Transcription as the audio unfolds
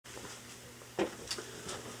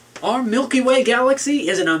Our Milky Way Galaxy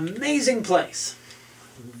is an amazing place.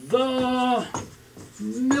 The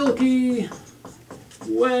Milky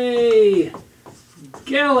Way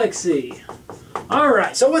Galaxy.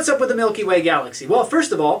 Alright, so what's up with the Milky Way Galaxy? Well,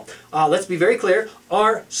 first of all, let's be very clear.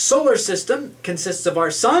 Our solar system consists of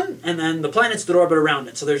our sun and then the planets that orbit around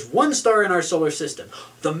it. So there's one star in our solar system.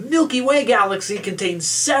 The Milky Way Galaxy contains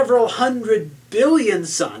several hundred billion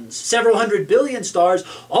suns, several hundred billion stars,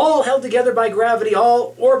 all held together by gravity,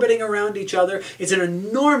 all orbiting around each other. It's an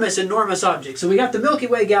enormous, enormous object. So we got the Milky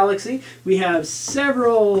Way Galaxy. We have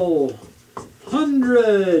several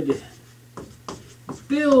hundred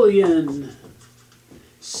billion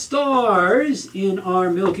stars in our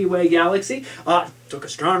Milky Way Galaxy. Took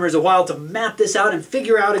astronomers a while to map this out and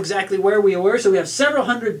figure out exactly where we were. So we have several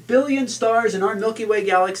hundred billion stars in our Milky Way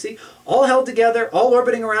Galaxy, all held together, all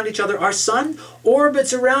orbiting around each other. Our sun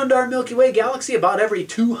orbits around our Milky Way Galaxy about every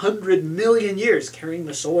 200 million years, carrying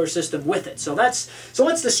the solar system with it. So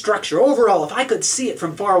what's the structure? Overall, if I could see it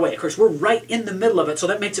from far away, of course we're right in the middle of it, so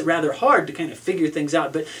that makes it rather hard to kind of figure things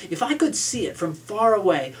out. But if I could see it from far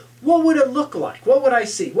away, what would it look like? What would I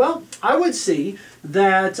see? Well, I would see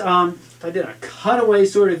that, if I did a cutaway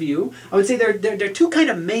sort of view, I would say there are two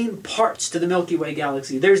kind of main parts to the Milky Way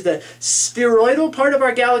Galaxy. There's the spheroidal part of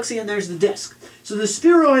our galaxy and there's the disk. So the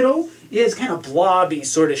spheroidal is kind of blobby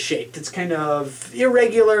sort of shaped. It's kind of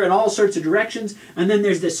irregular in all sorts of directions. And then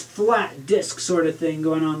there's this flat disk sort of thing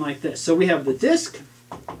going on like this. So we have the disk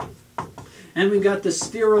and we've got the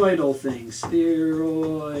spheroidal thing,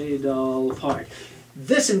 spheroidal part.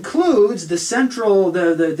 This includes the central,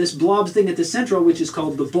 this blob thing at the central, which is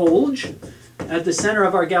called the bulge, at the center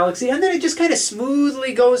of our galaxy, and then it just kind of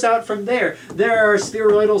smoothly goes out from there. There are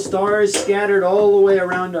spheroidal stars scattered all the way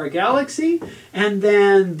around our galaxy, and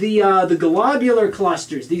then the globular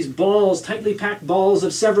clusters, these balls, tightly packed balls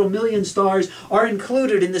of several million stars, are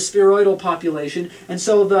included in the spheroidal population, and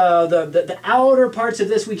so the outer parts of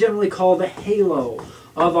this we generally call the halo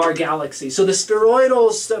of our galaxy. So the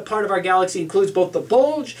spheroidal part of our galaxy includes both the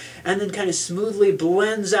bulge and then kind of smoothly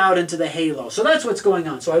blends out into the halo. So that's what's going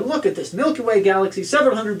on. So I look at this Milky Way Galaxy,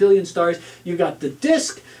 several hundred billion stars. You've got the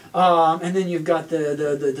disk, and then you've got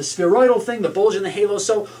the spheroidal thing, the bulge and the halo.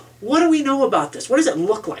 So what do we know about this? What does it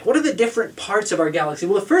look like? What are the different parts of our galaxy?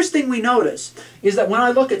 Well, the first thing we notice is that when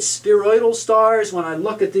I look at spheroidal stars, when I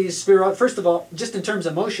look at these first of all, just in terms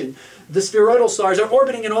of motion, the spheroidal stars are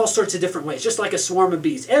orbiting in all sorts of different ways, just like a swarm of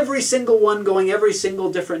bees. Every single one going every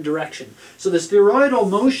single different direction. So the spheroidal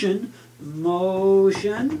motion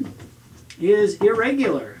is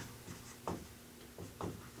irregular.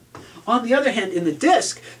 On the other hand, in the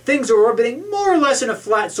disk, things are orbiting more or less in a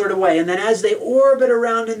flat sort of way. And then as they orbit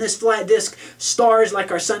around in this flat disk, stars like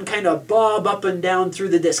our sun kind of bob up and down through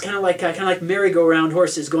the disk, kind of like merry-go-round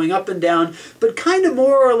horses going up and down, but kind of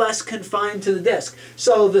more or less confined to the disk.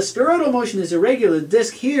 So the spheroidal motion is irregular. The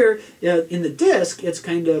disk here, in the disk, it's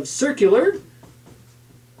kind of circular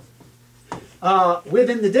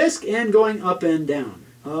within the disk and going up and down,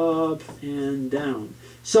 up and down.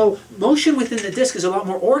 So motion within the disk is a lot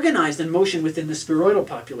more organized than motion within the spheroidal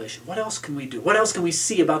population. What else can we do? What else can we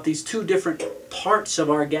see about these two different parts of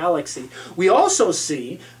our galaxy? We also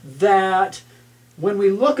see that when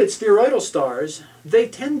we look at spheroidal stars, they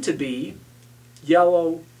tend to be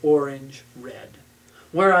yellow, orange, red.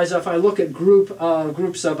 Whereas if I look at groups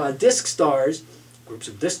of disk stars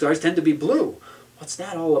tend to be blue. What's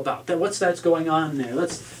that all about? What's going on there?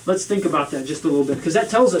 Let's think about that just a little bit, because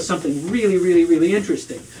that tells us something really, really, really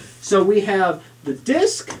interesting. So we have the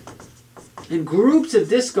disk, and groups of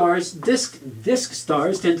disk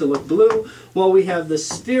stars tend to look blue, while we have the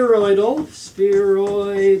spheroidal,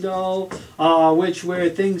 where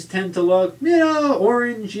things tend to look,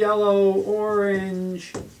 orange, yellow,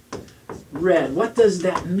 orange, red. What does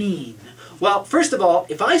that mean? Well, first of all,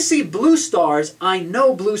 if I see blue stars, I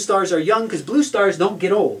know blue stars are young because blue stars don't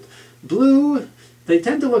get old. They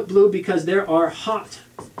tend to look blue because there are hot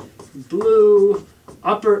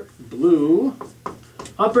upper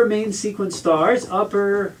main sequence stars,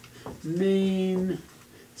 upper main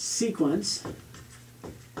sequence,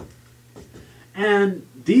 and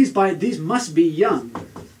these must be young.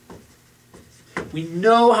 We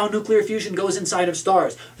know how nuclear fusion goes inside of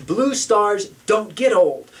stars. Blue stars don't get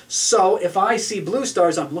old. So if I see blue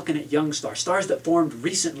stars, I'm looking at young stars, stars that formed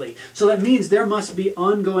recently. So that means there must be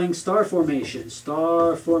ongoing star formation.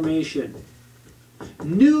 Star formation.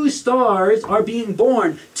 New stars are being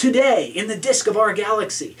born today in the disk of our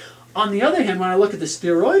galaxy. On the other hand, when I look at the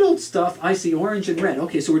spheroidal stuff, I see orange and red.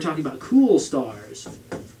 Okay, so we're talking about cool stars.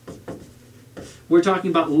 We're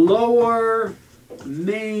talking about lower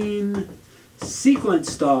main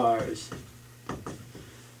sequence stars.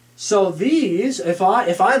 So these, if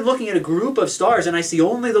I'm looking at a group of stars and I see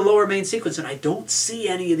only the lower main sequence and I don't see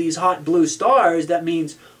any of these hot blue stars, that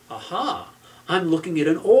means, aha, I'm looking at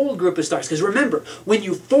an old group of stars. Because remember, when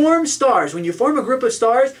you form stars, when you form a group of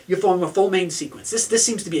stars, you form a full main sequence. This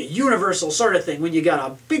seems to be a universal sort of thing. When you got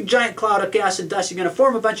a big giant cloud of gas and dust, you're going to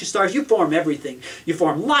form a bunch of stars. You form everything. You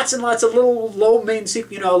form lots and lots of little low main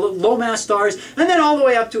sequence, low mass stars, and then all the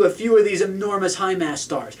way up to a few of these enormous high mass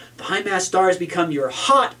stars. The high mass stars become your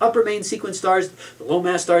hot upper main sequence stars. The low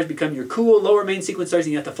mass stars become your cool lower main sequence stars,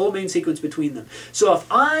 and you have the full main sequence between them. So if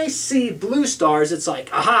I see blue stars, it's like,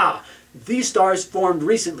 aha! These stars formed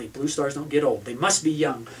recently. Blue stars don't get old. They must be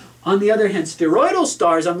young. On the other hand, spheroidal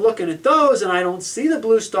stars, I'm looking at those and I don't see the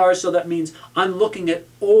blue stars, so that means I'm looking at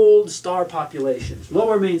old star populations.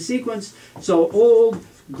 Lower main sequence, so old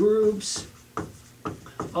groups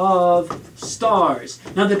of stars.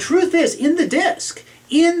 Now the truth is, in the disk,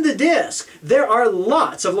 there are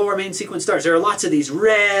lots of lower main sequence stars. There are lots of these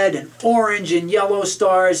red and orange and yellow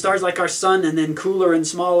stars, stars like our sun and then cooler and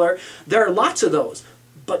smaller. There are lots of those.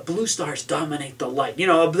 But blue stars dominate the light.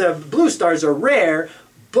 The blue stars are rare,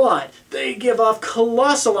 but they give off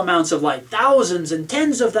colossal amounts of light. Thousands and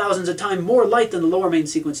tens of thousands of times more light than the lower main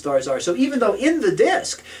sequence stars are. So even though in the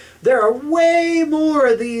disk, there are way more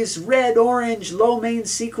of these red, orange, lower main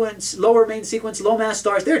sequence, low mass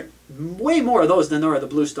stars. There are way more of those than there are the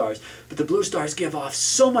blue stars. But the blue stars give off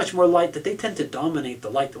so much more light that they tend to dominate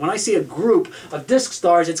the light. When I see a group of disk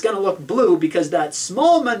stars, it's going to look blue because that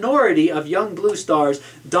small minority of young blue stars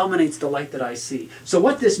dominates the light that I see. So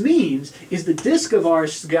what this means is the disk of our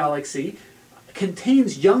galaxy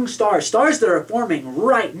contains young stars, stars that are forming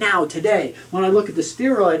right now, today. When I look at the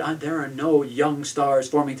spheroid, there are no young stars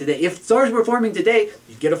forming today. If stars were forming today,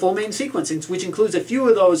 you'd get a full main sequence, which includes a few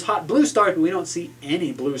of those hot blue stars, but we don't see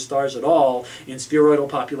any blue stars at all in spheroidal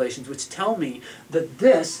populations, which tell me that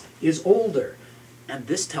this is older. And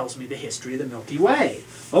this tells me the history of the Milky Way.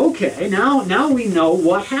 Okay, now we know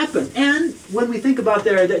what happened. And when we think about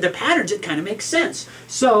the patterns, it kind of makes sense.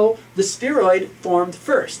 So the spheroid formed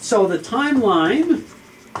first. So the timeline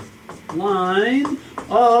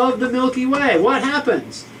of the Milky Way. What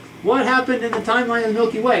happens? What happened in the timeline of the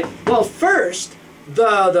Milky Way? Well, first,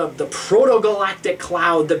 the proto-galactic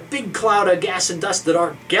cloud, the big cloud of gas and dust that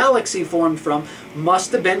our galaxy formed from,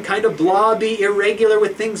 must have been kind of blobby, irregular,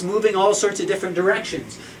 with things moving all sorts of different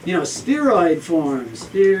directions. Spheroid forms,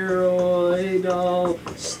 spheroidal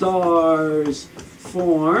stars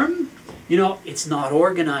form. It's not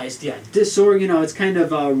organized yet. It's kind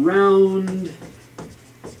of a round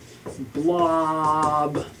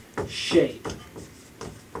blob shape.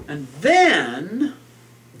 And then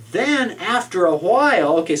after a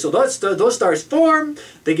while, okay, so those stars form,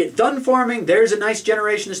 they get done forming, there's a nice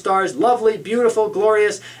generation of stars, lovely, beautiful,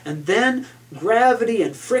 glorious, and then gravity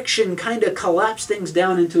and friction kind of collapse things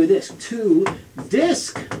down into a disk.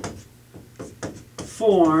 Disk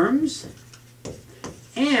forms,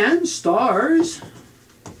 and stars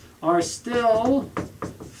are still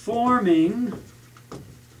forming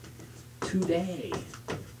today.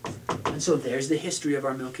 And so there's the history of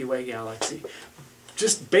our Milky Way galaxy.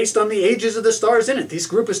 Just based on the ages of the stars in it. These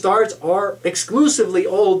group of stars are exclusively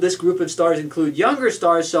old. This group of stars include younger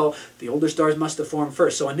stars, so the older stars must have formed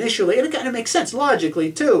first. So initially, and it kind of makes sense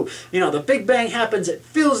logically too. The Big Bang happens, it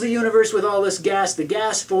fills the universe with all this gas. The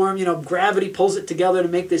gas form, gravity pulls it together to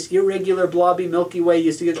make this irregular, blobby Milky Way.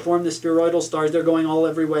 You see it form the spheroidal stars. They're going all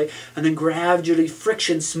every way. And then gradually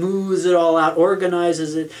friction smooths it all out,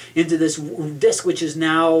 organizes it into this disk, which is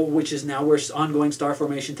now where ongoing star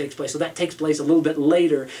formation takes place. So that takes place a little bit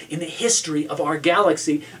later in the history of our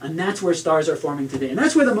galaxy, and that's where stars are forming today. And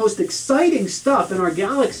that's where the most exciting stuff in our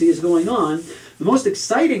galaxy is going on. The most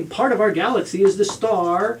exciting part of our galaxy is the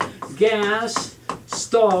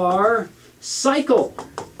star-gas-star cycle.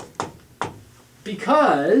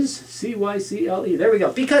 Because, C-Y-C-L-E, there we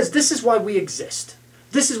go. Because this is why we exist.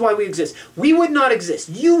 This is why we exist. We would not exist.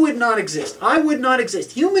 You would not exist. I would not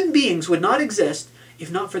exist. Human beings would not exist if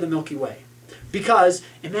not for the Milky Way. Because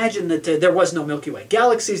imagine that there was no Milky Way.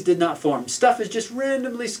 Galaxies did not form. Stuff is just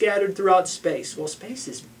randomly scattered throughout space. Well, space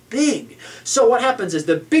is big. So what happens is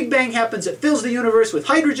the Big Bang happens. It fills the universe with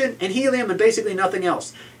hydrogen and helium and basically nothing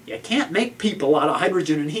else. You can't make people out of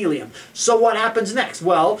hydrogen and helium. So what happens next?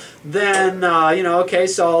 Well, then,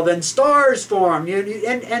 so then stars form.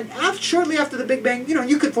 Shortly after the Big Bang,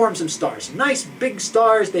 you could form some stars. Nice big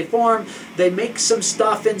stars, they form. They make some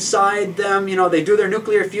stuff inside them. They do their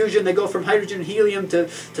nuclear fusion. They go from hydrogen and helium to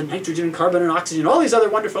nitrogen and carbon and oxygen, all these other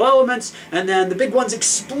wonderful elements. And then the big ones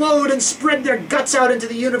explode and spread their guts out into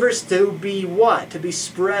the universe to be what? To be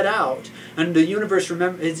spread out. And the universe,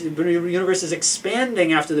 remember, the universe is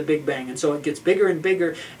expanding after after the Big Bang. And so it gets bigger and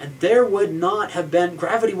bigger, and there would not have been,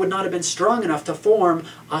 gravity would not have been strong enough to form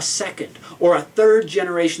a second or a third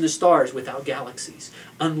generation of stars without galaxies.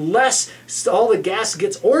 Unless all the gas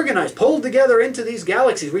gets organized, pulled together into these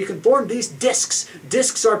galaxies, where you can form these disks.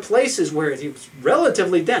 Disks are places where it's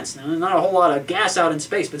relatively dense. Now, there's not a whole lot of gas out in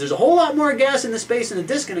space, but there's a whole lot more gas in the space in a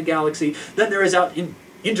disk in a galaxy than there is out in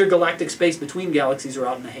intergalactic space between galaxies or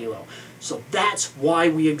out in the halo. So that's why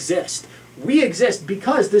we exist. We exist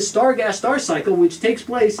because this star-gas-star cycle, which takes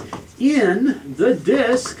place in the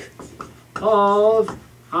disk of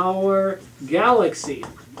our galaxy.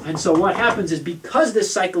 And so what happens is, because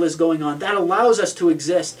this cycle is going on, that allows us to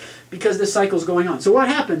exist because this cycle is going on. So what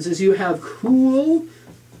happens is you have cool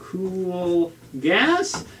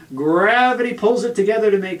gas. Gravity pulls it together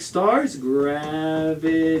to make stars.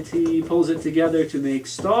 Gravity pulls it together to make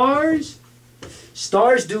stars.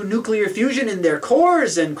 Stars do nuclear fusion in their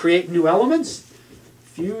cores and create new elements.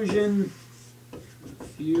 Fusion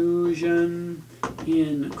in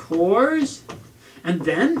cores. And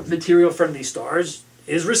then material from these stars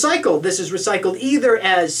is recycled. This is recycled either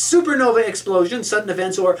as supernova explosions, sudden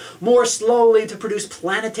events, or more slowly to produce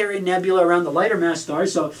planetary nebula around the lighter mass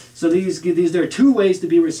stars. So there are two ways to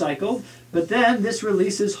be recycled. But then this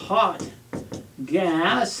releases hot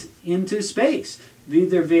gas into space,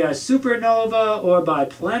 either via supernova or by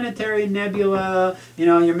planetary nebula. You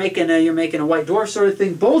know, you're making a white dwarf sort of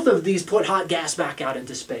thing. Both of these put hot gas back out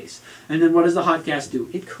into space. And then what does the hot gas do?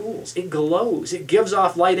 It cools, it glows, it gives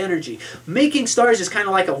off light energy. Making stars is kind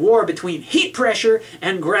of like a war between heat pressure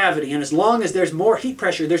and gravity. And as long as there's more heat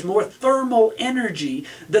pressure, there's more thermal energy,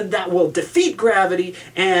 then that will defeat gravity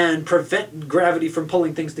and prevent gravity from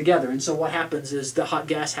pulling things together. And so what happens is the hot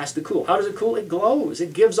gas has to cool. How does it cool? It glows,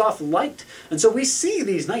 it gives off light. And so we see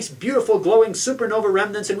these nice, beautiful, glowing supernova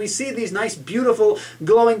remnants, and we see these nice, beautiful,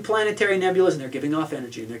 glowing planetary nebulas, and they're giving off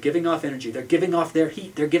energy, and they're giving off energy. They're giving off their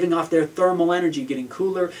heat. They're giving off their thermal energy, getting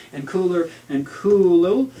cooler and cooler and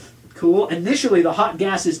cool. Initially, the hot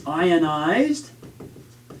gas is ionized.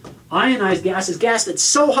 Ionized gas is gas that's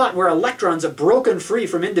so hot where electrons are broken free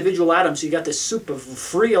from individual atoms. So you got this soup of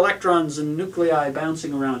free electrons and nuclei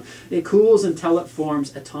bouncing around. It cools until it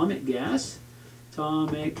forms atomic gas.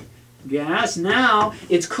 Atomic gas. Now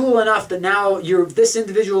it's cool enough that now this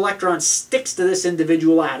individual electron sticks to this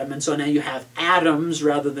individual atom, and so now you have atoms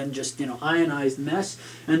rather than just, you know, ionized mess.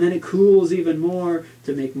 And then it cools even more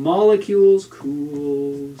to make molecules.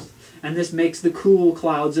 Cools. And this makes the cool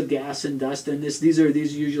clouds of gas and dust, and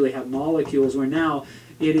these usually have molecules, where now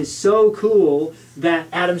it is so cool that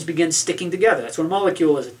atoms begin sticking together. That's what a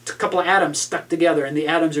molecule is. A couple of atoms stuck together, and the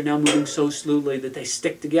atoms are now moving so slowly that they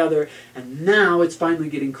stick together, and now it's finally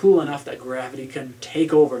getting cool enough that gravity can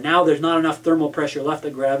take over. Now there's not enough thermal pressure left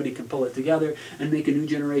that gravity can pull it together and make a new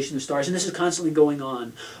generation of stars, and this is constantly going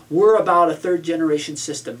on. We're about a third generation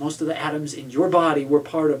system. Most of the atoms in your body were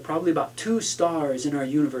part of probably about 2 stars in our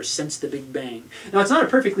universe since the Big Bang. Now it's not a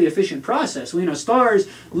perfectly efficient process. We know stars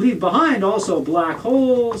leave behind also black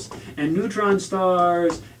holes and neutron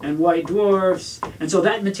stars and white dwarfs, and so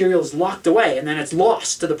that material is locked away, and then it's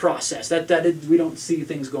lost to the process. We don't see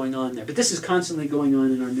things going on there. But this is constantly going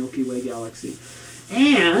on in our Milky Way galaxy.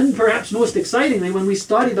 And perhaps most excitingly, when we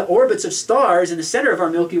study the orbits of stars in the center of our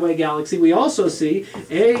Milky Way galaxy, we also see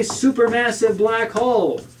a supermassive black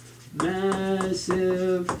hole.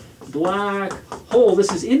 Massive black hole.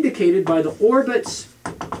 This is indicated by the orbits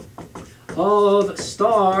of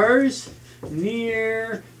stars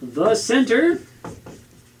near the center,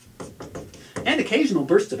 and occasional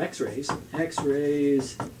bursts of X-rays.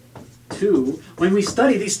 X-rays too. When we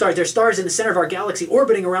study these stars, they're stars in the center of our galaxy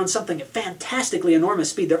orbiting around something at fantastically enormous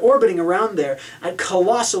speed. They're orbiting around there at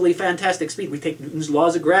colossally fantastic speed. We take Newton's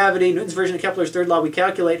laws of gravity, Newton's version of Kepler's third law, we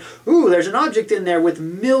calculate, ooh, there's an object in there with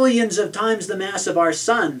millions of times the mass of our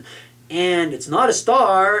sun. And it's not a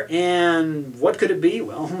star, and what could it be?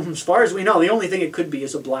 Well, as far as we know, the only thing it could be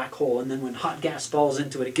is a black hole, and then when hot gas falls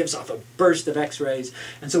into it, it gives off a burst of X-rays,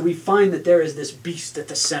 and so we find that there is this beast at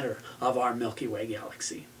the center of our Milky Way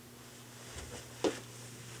galaxy.